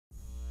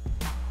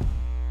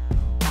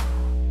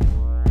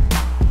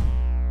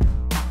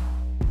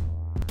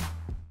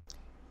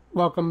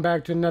Welcome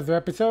back to another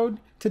episode.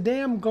 Today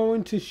I'm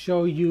going to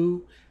show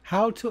you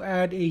how to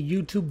add a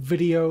YouTube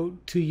video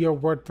to your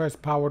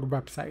WordPress powered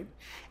website.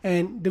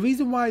 And the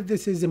reason why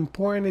this is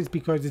important is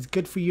because it's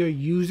good for your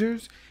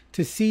users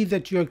to see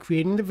that you're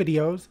creating the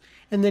videos,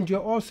 and then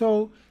you're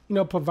also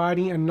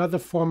providing another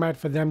format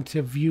for them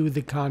to view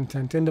the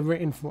content in the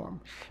written form.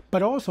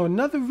 But also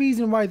another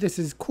reason why this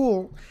is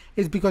cool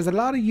is because a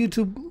lot of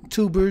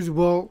YouTubers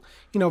will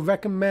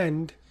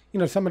recommend,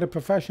 some of the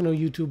professional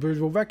YouTubers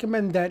will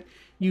recommend that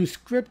you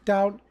script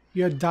out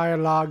your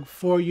dialogue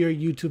for your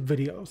YouTube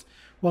videos.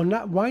 Well,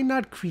 why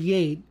not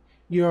create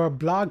your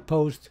blog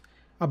post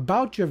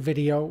about your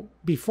video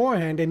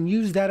beforehand and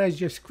use that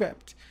as your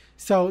script?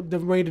 So the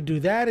way to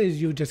do that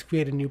is you just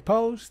create a new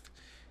post.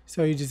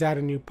 So you just add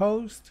a new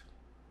post,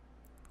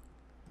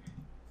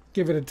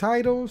 give it a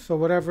title. So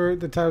whatever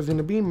the title is going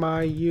to be,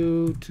 my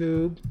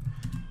YouTube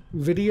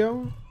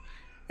video.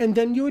 And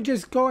then you would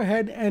just go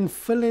ahead and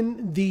fill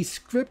in the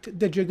script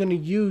that you're going to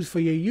use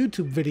for your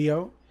YouTube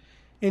video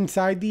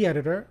inside the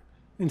editor,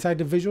 inside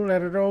the visual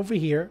editor over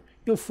here.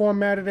 You'll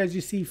format it as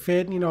you see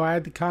fit,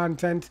 add the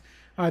content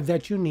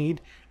that you need.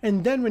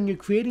 And then when you're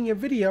creating your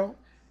video,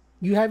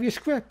 you have your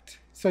script.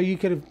 So you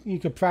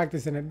could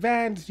practice in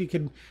advance, you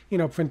can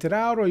print it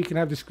out, or you can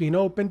have the screen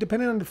open,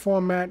 depending on the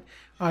format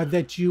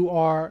that you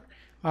are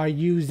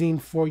using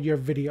for your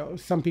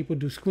videos. Some people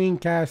do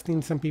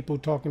screencasting, some people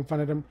talk in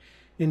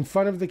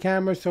front of the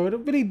camera. So it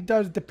really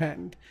does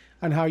depend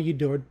on how you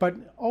do it. But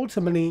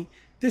ultimately,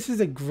 this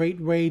is a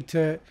great way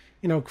to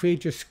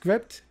create your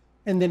script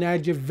and then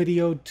add your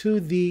video to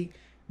the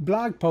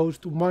blog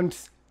post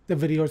once the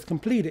video is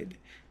completed.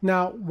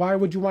 Now, why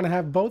would you want to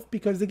have both?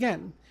 Because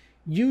again,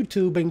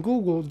 YouTube and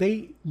Google,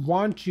 they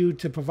want you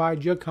to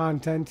provide your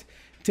content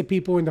to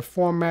people in the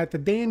format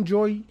that they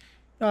enjoy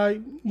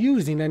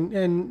using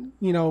and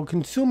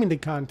consuming the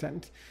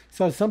content.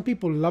 So some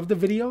people love the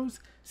videos,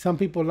 some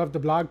people love the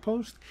blog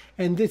post,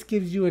 and this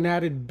gives you an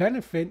added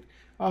benefit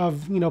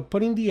of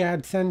putting the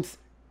AdSense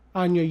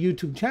on your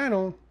YouTube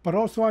channel, but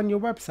also on your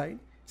website.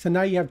 So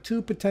now you have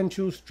two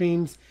potential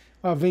streams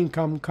of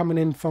income coming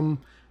in from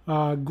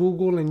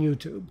Google and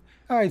YouTube.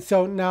 All right,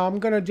 so now I'm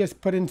gonna just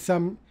put in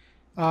some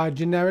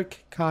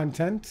generic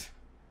content.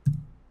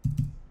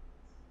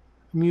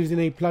 I'm using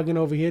a plugin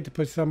over here to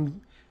put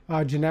some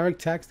generic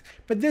text,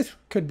 but this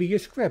could be your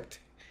script.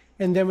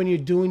 And then when you're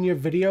doing your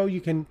video, you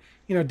can,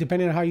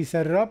 depending on how you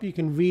set it up, you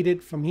can read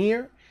it from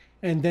here,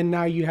 and then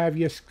now you have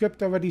your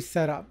script already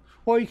set up.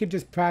 Or you could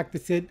just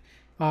practice it,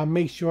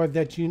 make sure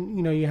that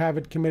you have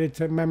it committed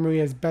to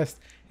memory as best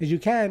as you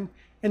can,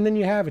 and then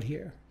you have it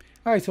here.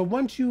 All right, so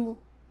once you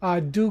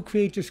do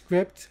create your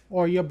script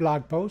or your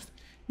blog post,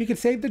 you can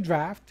save the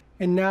draft,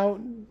 and now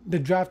the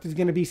draft is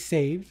going to be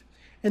saved.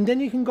 And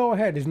then you can go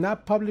ahead. It's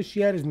not published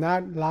yet. It's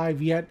not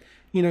live yet.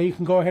 You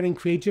can go ahead and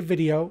create your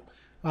video.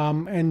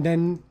 And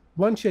then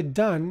once you're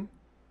done,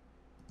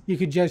 you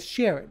could just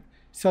share it.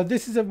 So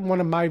this is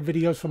one of my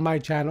videos from my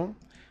channel.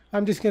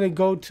 I'm just going to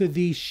go to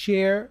the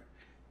share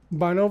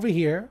button over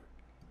here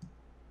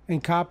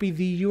and copy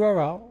the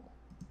URL.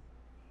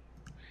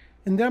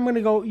 And then I'm going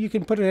to go, you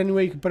can put it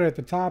anywhere. You can put it at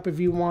the top if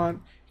you want.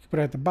 You can put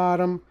it at the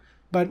bottom.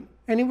 But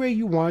anywhere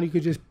you want, you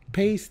could just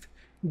paste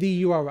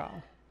the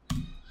URL.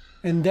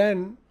 And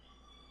then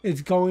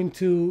it's going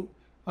to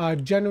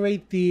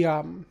generate the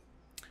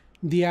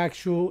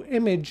actual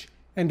image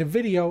and the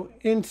video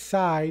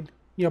inside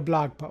your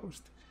blog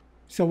post.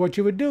 So what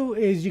you would do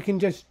is you can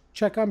just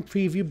check on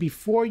preview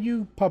before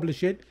you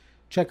publish it.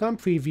 Check on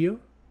preview.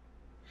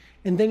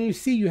 And then you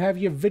see you have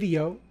your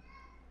video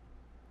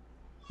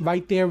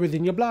right there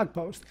within your blog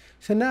post.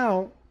 So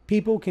now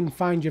people can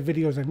find your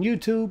videos on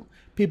YouTube.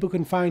 People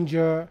can find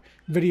your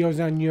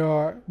videos on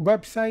your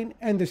website,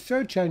 and the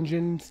search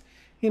engines,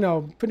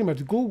 pretty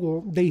much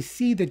Google, they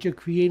see that you're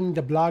creating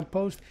the blog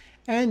post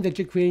and that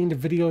you're creating the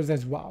videos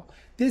as well.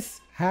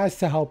 This has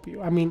to help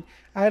you. I mean,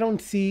 I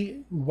don't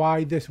see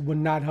why this would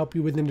not help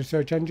you within the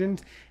search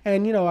engines.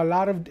 And, a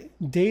lot of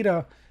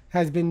data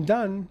has been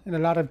done and a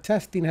lot of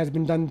testing has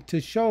been done to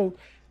show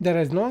that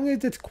as long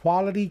as it's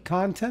quality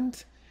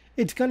content,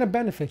 it's going to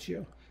benefit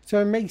you. So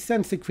it makes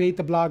sense to create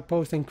the blog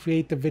post and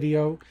create the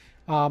video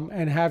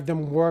and have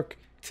them work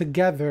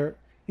together,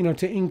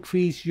 to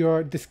increase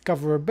your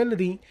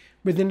discoverability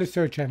within the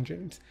search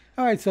engines.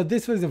 All right, so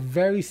this was a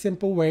very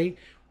simple way.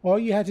 All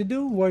you had to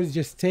do was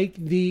just take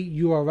the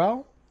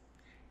URL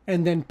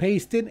and then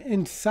paste it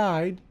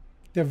inside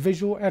the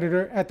visual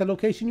editor at the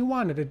location you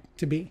wanted it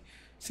to be.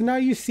 So now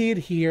you see it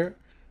here.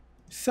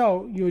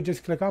 So you would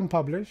just click on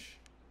publish.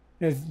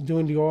 It's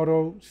doing the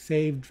auto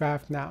save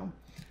draft now.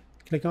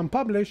 Click on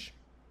publish.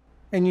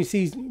 And you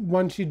see,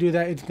 once you do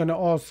that, it's going to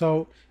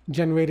also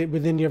generate it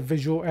within your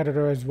visual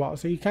editor as well.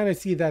 So you kind of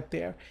see that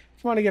there.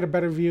 If you want to get a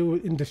better view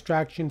in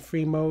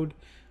distraction-free mode,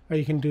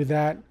 you can do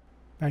that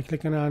by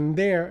clicking on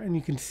there, and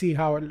you can see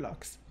how it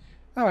looks.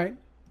 All right.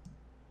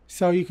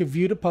 So you can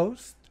view the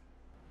post.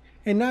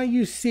 And now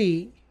you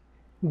see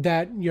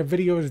that your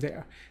video is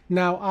there.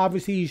 Now,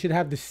 obviously, you should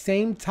have the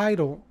same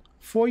title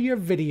for your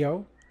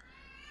video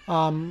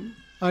on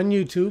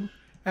YouTube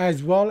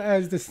as well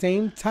as the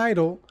same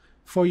title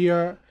for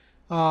your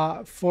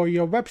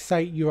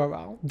website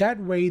URL. That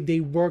way they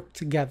work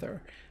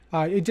together.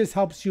 It just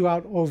helps you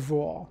out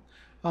overall.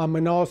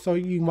 And also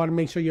you want to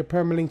make sure your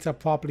permalinks are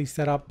properly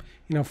set up,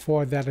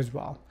 for that as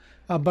well.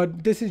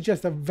 But this is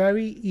just a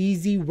very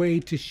easy way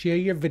to share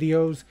your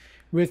videos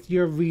with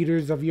your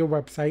readers of your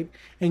website,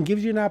 and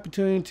gives you an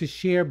opportunity to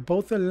share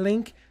both a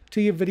link to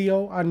your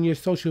video on your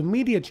social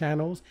media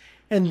channels,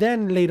 and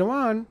then later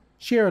on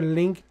share a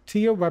link to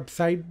your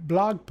website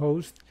blog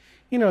post,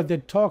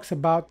 that talks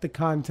about the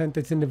content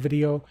that's in the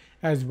video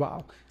as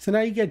well. So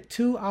now you get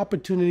two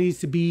opportunities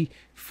to be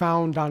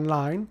found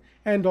online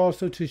and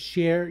also to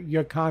share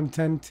your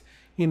content,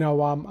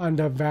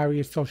 under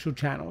various social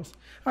channels.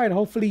 All right,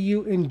 hopefully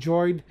you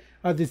enjoyed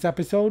this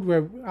episode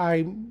where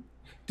I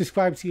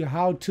describe to you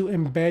how to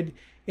embed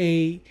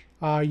a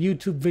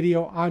YouTube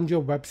video on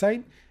your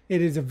website.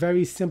 It is a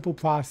very simple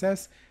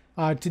process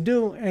to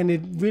do, and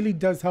it really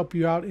does help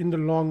you out in the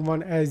long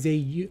run as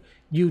a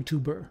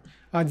YouTuber.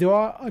 There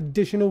are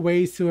additional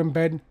ways to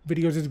embed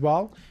videos as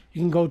well.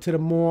 You can go to the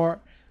more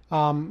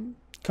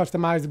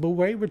customizable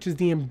way, which is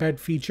the embed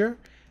feature,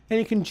 and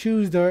you can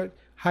choose the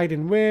height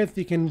and width.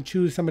 You can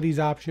choose some of these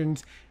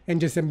options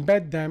and just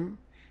embed them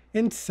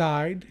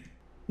inside.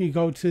 You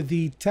go to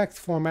the text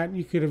format,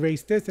 you could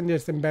erase this and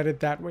just embed it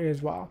that way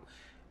as well.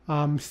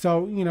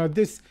 So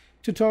this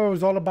tutorial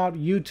is all about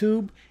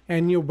YouTube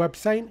and your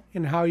website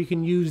and how you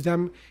can use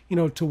them,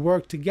 to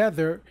work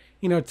together,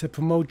 to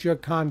promote your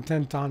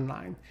content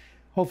online.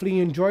 Hopefully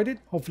you enjoyed it.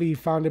 Hopefully you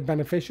found it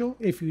beneficial.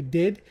 If you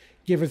did,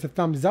 give us a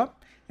thumbs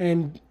up.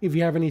 And if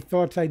you have any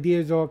thoughts,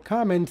 ideas, or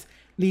comments,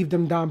 leave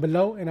them down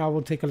below and I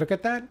will take a look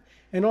at that.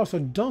 And also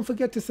don't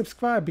forget to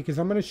subscribe, because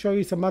I'm going to show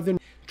you some other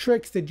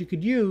tricks that you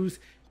could use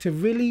to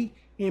really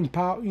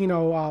empower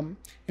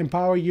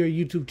your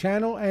YouTube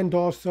channel and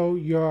also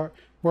your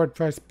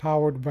WordPress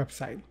powered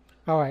website.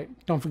 All right,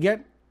 don't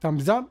forget,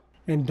 thumbs up,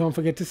 and don't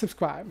forget to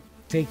subscribe.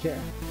 Take care.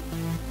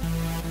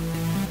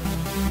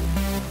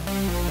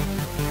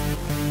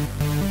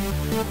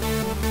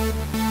 Thank you.